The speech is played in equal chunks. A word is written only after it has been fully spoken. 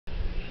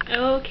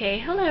Okay,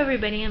 hello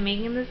everybody, I'm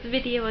making this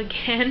video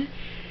again.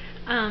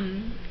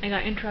 I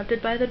got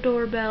interrupted by the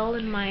doorbell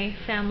and my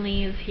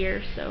family is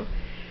here, so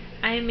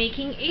I'm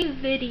making a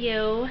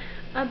video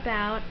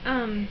about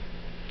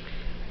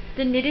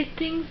the knitted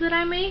things that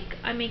I make.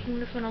 I'm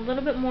making this one a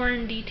little bit more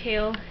in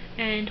detail,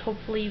 and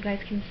hopefully you guys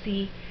can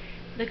see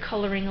the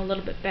coloring a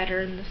little bit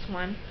better in this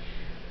one.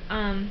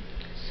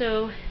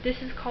 So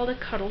this is called a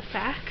cuddle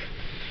sack,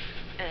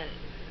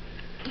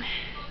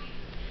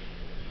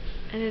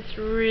 and it's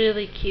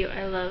really cute.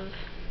 I love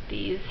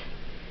these,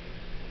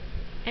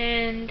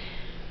 and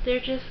they're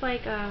just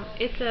like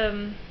it's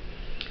a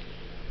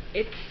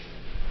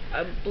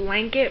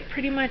blanket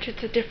pretty much.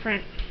 It's a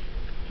different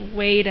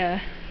way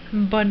to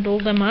bundle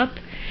them up,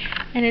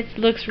 and it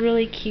looks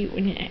really cute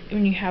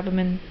when you have them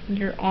in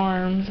your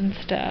arms and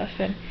stuff.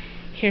 And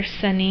here's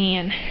Sunny,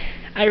 and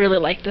I really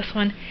like this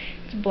one.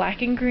 It's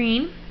black and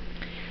green,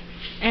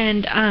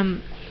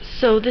 and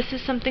so this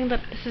is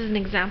an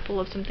example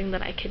of something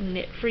that I could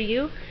knit for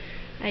you.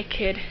 I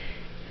could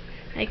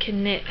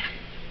knit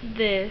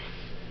this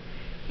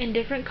in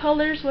different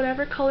colors,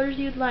 whatever colors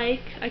you'd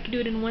like. I could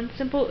do it in one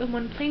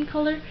plain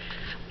color,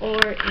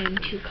 or in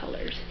two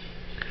colors.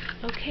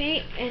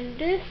 Okay, and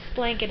this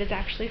blanket is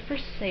actually for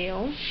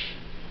sale,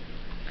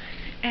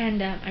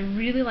 and I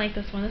really like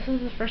this one. This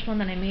is the first one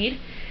that I made,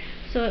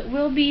 so it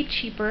will be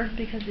cheaper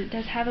because it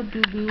does have a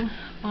boo-boo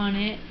on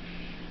it,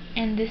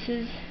 and this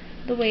is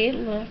the way it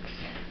looks.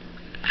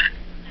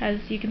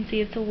 As you can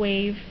see, it's a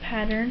wave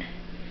pattern,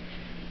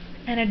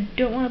 and I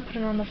don't want to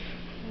put it on the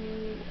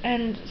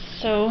and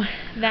so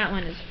that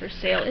one is for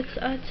sale.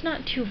 It's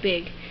not too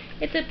big.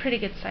 It's a pretty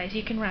good size.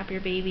 You can wrap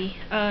your baby,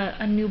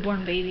 a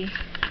newborn baby,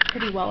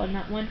 pretty well in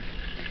that one.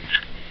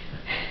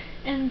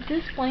 And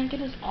this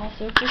blanket is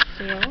also for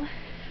sale.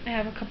 I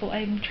have a couple.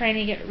 I'm trying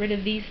to get rid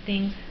of these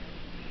things,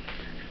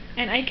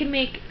 and I can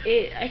make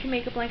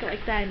a blanket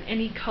like that in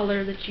any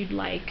color that you'd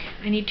like.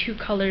 I need two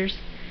colors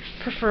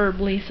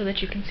preferably so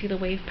that you can see the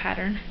wave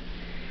pattern.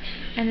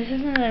 And this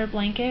is another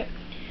blanket,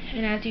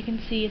 and as you can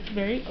see, it's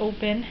very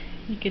open.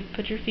 You could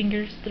put your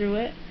fingers through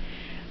it.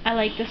 I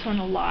like this one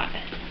a lot,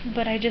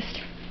 but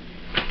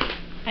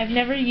I've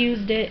never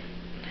used it,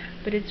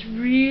 but it's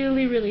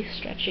really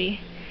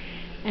stretchy,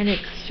 and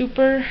it's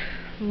super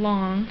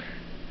long.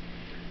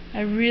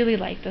 I really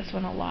like this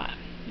one a lot.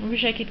 I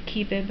wish I could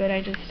keep it, but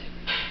it's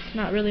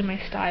not really my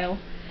style.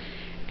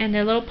 And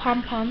they're little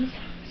pom-poms,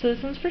 so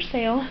this one's for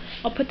sale.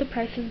 I'll put the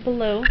prices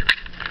below.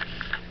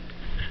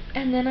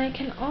 And then I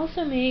can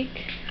also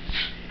make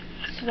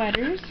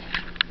sweaters,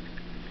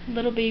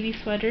 little baby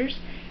sweaters.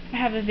 I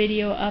have a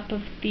video up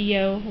of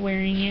Theo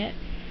wearing it,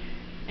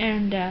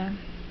 and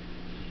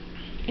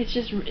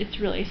it's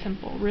really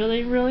simple,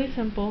 really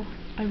simple.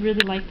 I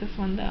really like this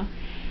one though,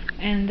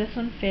 and this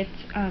one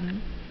fits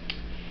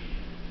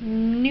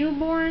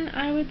newborn.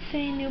 I would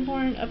say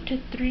newborn up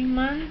to 3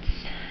 months,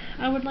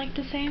 I would like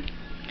to say.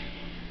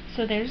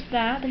 So there's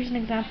that. There's an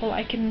example.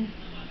 I can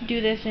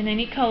do this in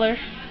any color,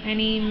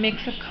 any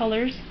mix of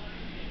colors.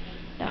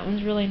 That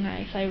one's really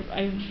nice.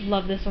 I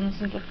love this one.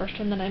 This is the first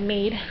one that I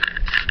made.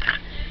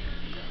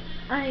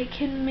 I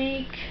can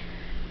make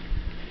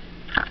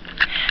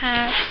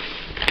hats.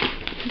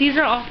 These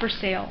are all for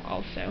sale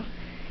also.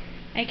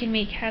 I can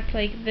make hats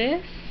like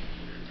this.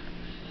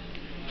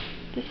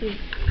 This is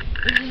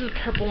the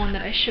purple one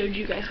that I showed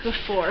you guys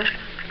before.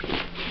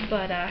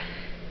 But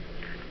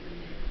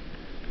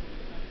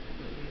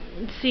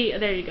see,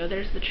 there you go.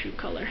 There's the true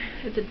color.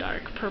 It's a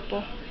dark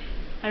purple.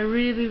 I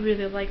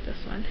really like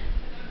this one.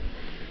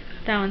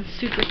 That one's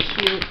super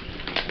cute.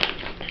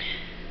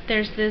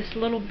 There's this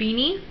little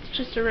beanie. It's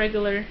just a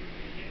regular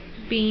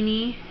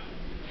beanie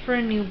for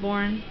a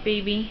newborn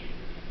baby.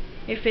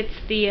 It fits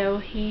Theo.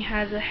 He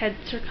has a head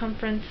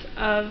circumference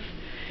of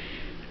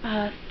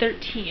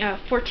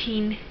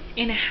 14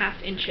 and a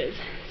half inches.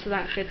 So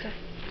that fits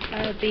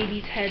a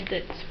baby's head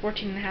that's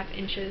 14 and a half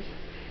inches.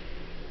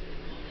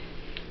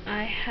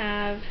 I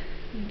have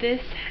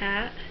this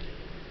hat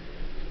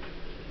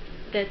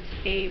that's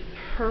a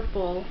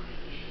purpley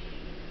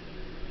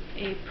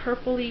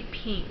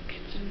pink.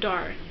 It's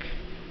dark.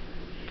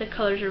 The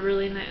colors are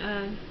really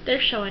nice.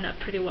 They're showing up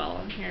pretty well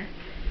on here.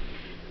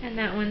 And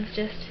that one's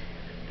just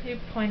a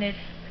pointed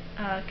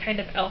kind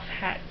of elf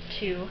hat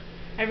too.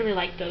 I really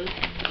like those.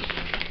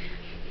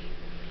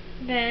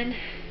 Then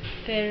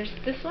there's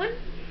this one,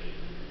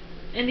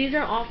 and these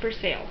are all for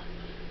sale.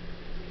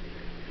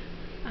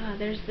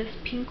 There's this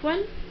pink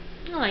one.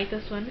 I like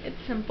this one.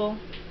 It's simple.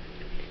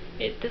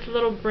 This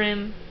little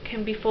brim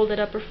can be folded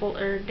up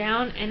or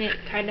down, and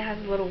it kind of has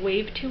a little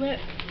wave to it.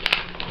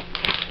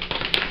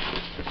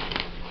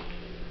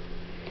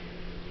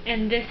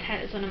 And this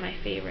hat is one of my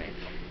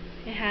favorites.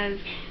 It has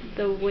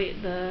the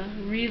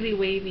really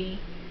wavy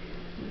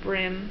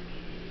brim.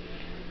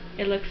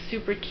 It looks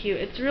super cute.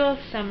 It's real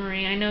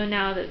summery. I know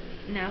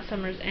now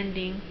summer's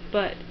ending,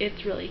 but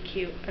it's really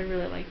cute. I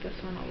really like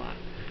this one a lot.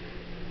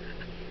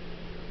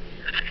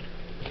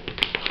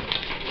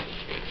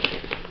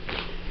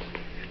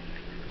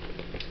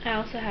 I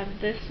also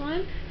have this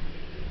one.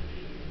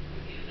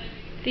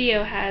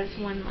 Theo has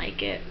one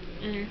like it,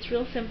 and it's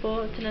real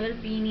simple. It's another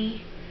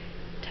beanie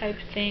type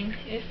thing.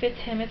 It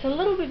fits him. It's a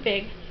little bit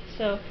big,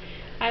 so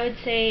I would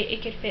say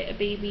it could fit a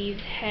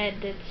baby's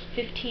head that's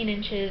 15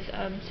 inches,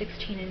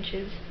 16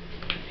 inches.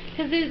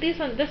 Because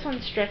this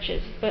one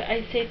stretches, but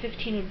I'd say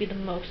 15 would be the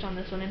most on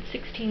this one, and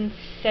 16,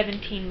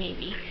 17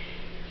 maybe.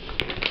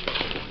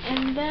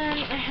 And then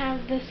I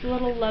have this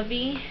little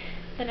lovey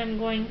that I'm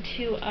going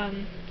to,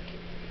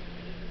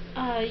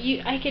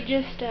 I could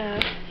just,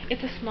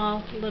 it's a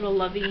small little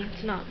lovey,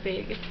 it's not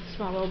big, it's a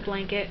small little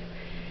blanket,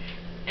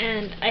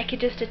 and I could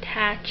just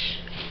attach,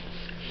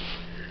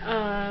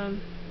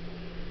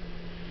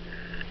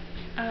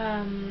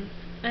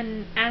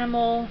 an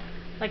animal,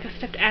 like a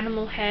stuffed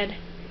animal head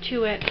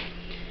to it.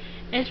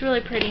 And it's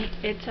really pretty.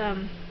 It's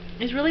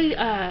really,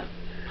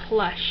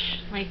 plush,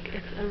 like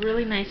it's a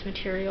really nice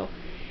material,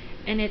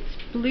 and it's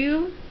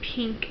blue,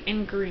 pink,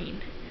 and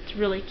green. It's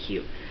really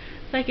cute.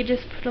 So I could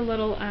just put a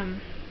little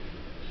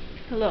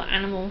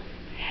animal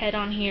head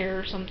on here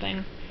or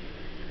something.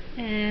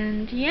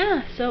 And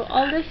yeah, so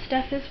all this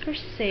stuff is for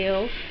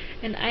sale,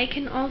 and I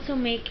can also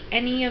make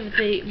any of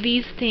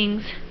these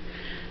things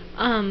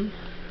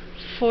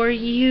for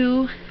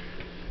you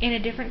in a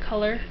different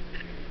color.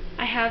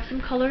 I have some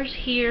colors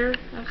here.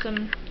 I have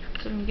some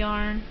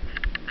yarn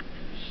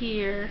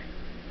here,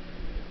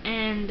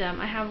 and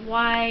I have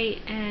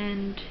white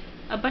and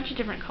a bunch of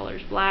different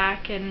colors,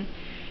 black and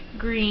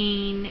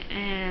green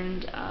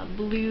and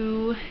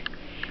blue.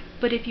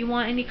 But if you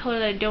want any color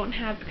that I don't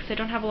have, because I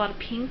don't have a lot of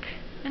pink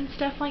and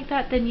stuff like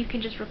that, then you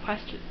can just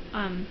request,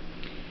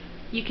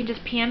 you can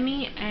just PM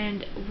me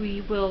and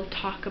we will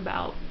talk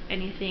about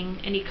anything,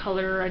 any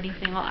color or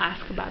anything. I'll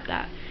ask about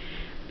that.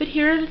 But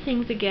here are the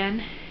things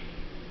again.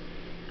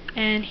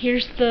 And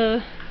here's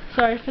the,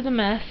 sorry for the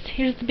mess,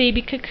 here's the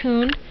baby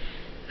cocoon.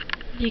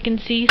 You can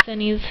see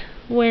Sunny's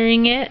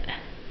wearing it.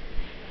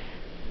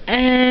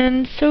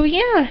 And so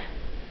yeah,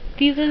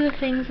 these are the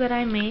things that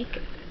I make.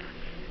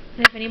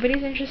 And if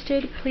anybody's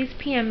interested, please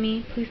PM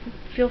me. Please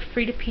feel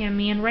free to PM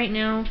me. And right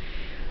now,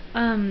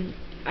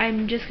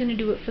 I'm just going to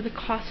do it for the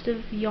cost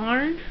of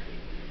yarn.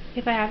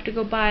 If I have to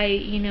go buy,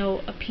 you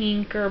know, a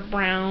pink or a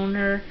brown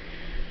or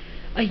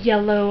a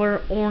yellow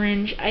or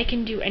orange, I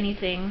can do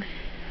anything.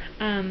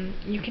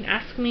 You can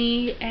ask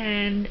me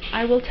and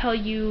I will tell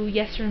you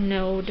yes or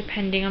no,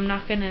 depending. I'm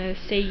not gonna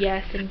say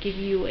yes and give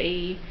you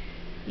a,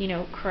 you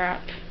know,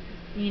 crap,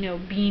 you know,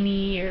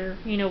 beanie or,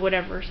 you know,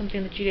 whatever,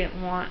 something that you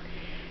didn't want.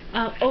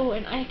 Oh,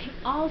 and I can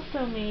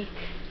also make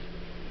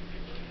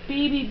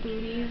baby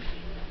booties.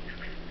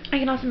 I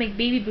can also make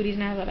baby booties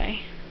now that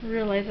I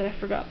realize that I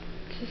forgot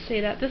to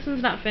say that. This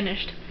one's not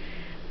finished,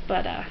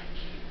 but,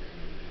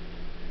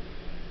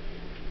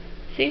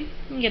 see?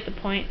 You get the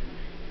point.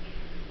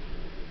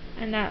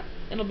 And that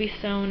it'll be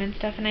sewn and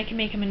stuff, and I can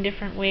make them in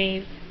different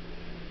ways,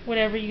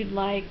 whatever you'd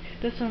like.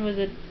 This one was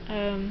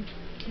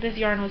this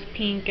yarn was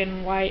pink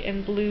and white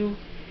and blue,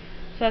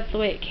 so that's the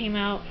way it came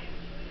out.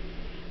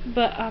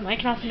 But I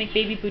can also make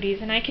baby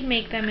booties, and I can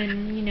make them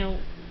in, you know,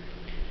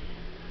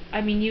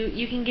 I mean,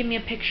 you can give me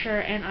a picture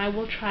and I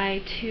will try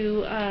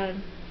to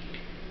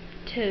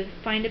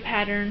find a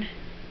pattern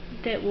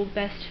that will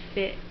best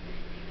fit.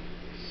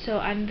 So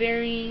I'm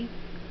very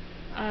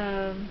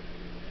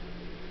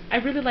I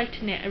really like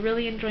to knit. I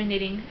really enjoy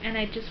knitting, and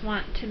I just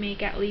want to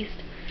make at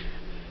least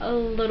a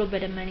little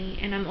bit of money.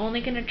 And I'm only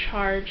going to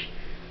charge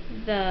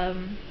the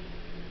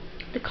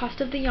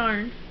cost of the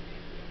yarn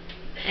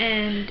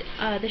and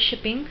the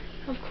shipping,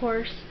 of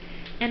course,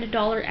 and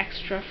 $1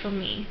 extra for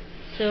me.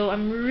 So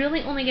I'm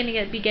really only going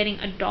to be getting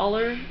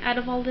 $1 out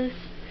of all this,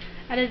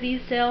 out of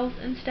these sales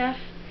and stuff.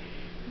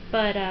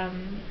 But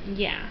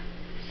yeah.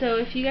 So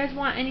if you guys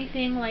want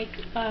anything like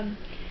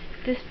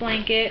this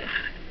blanket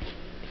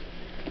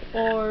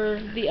or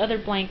the other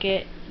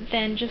blanket,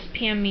 then just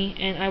PM me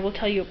and I will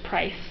tell you a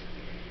price.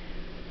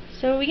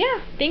 So yeah,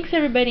 thanks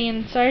everybody,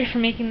 and sorry for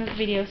making this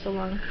video so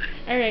long.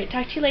 Alright,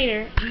 talk to you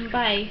later.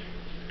 Bye.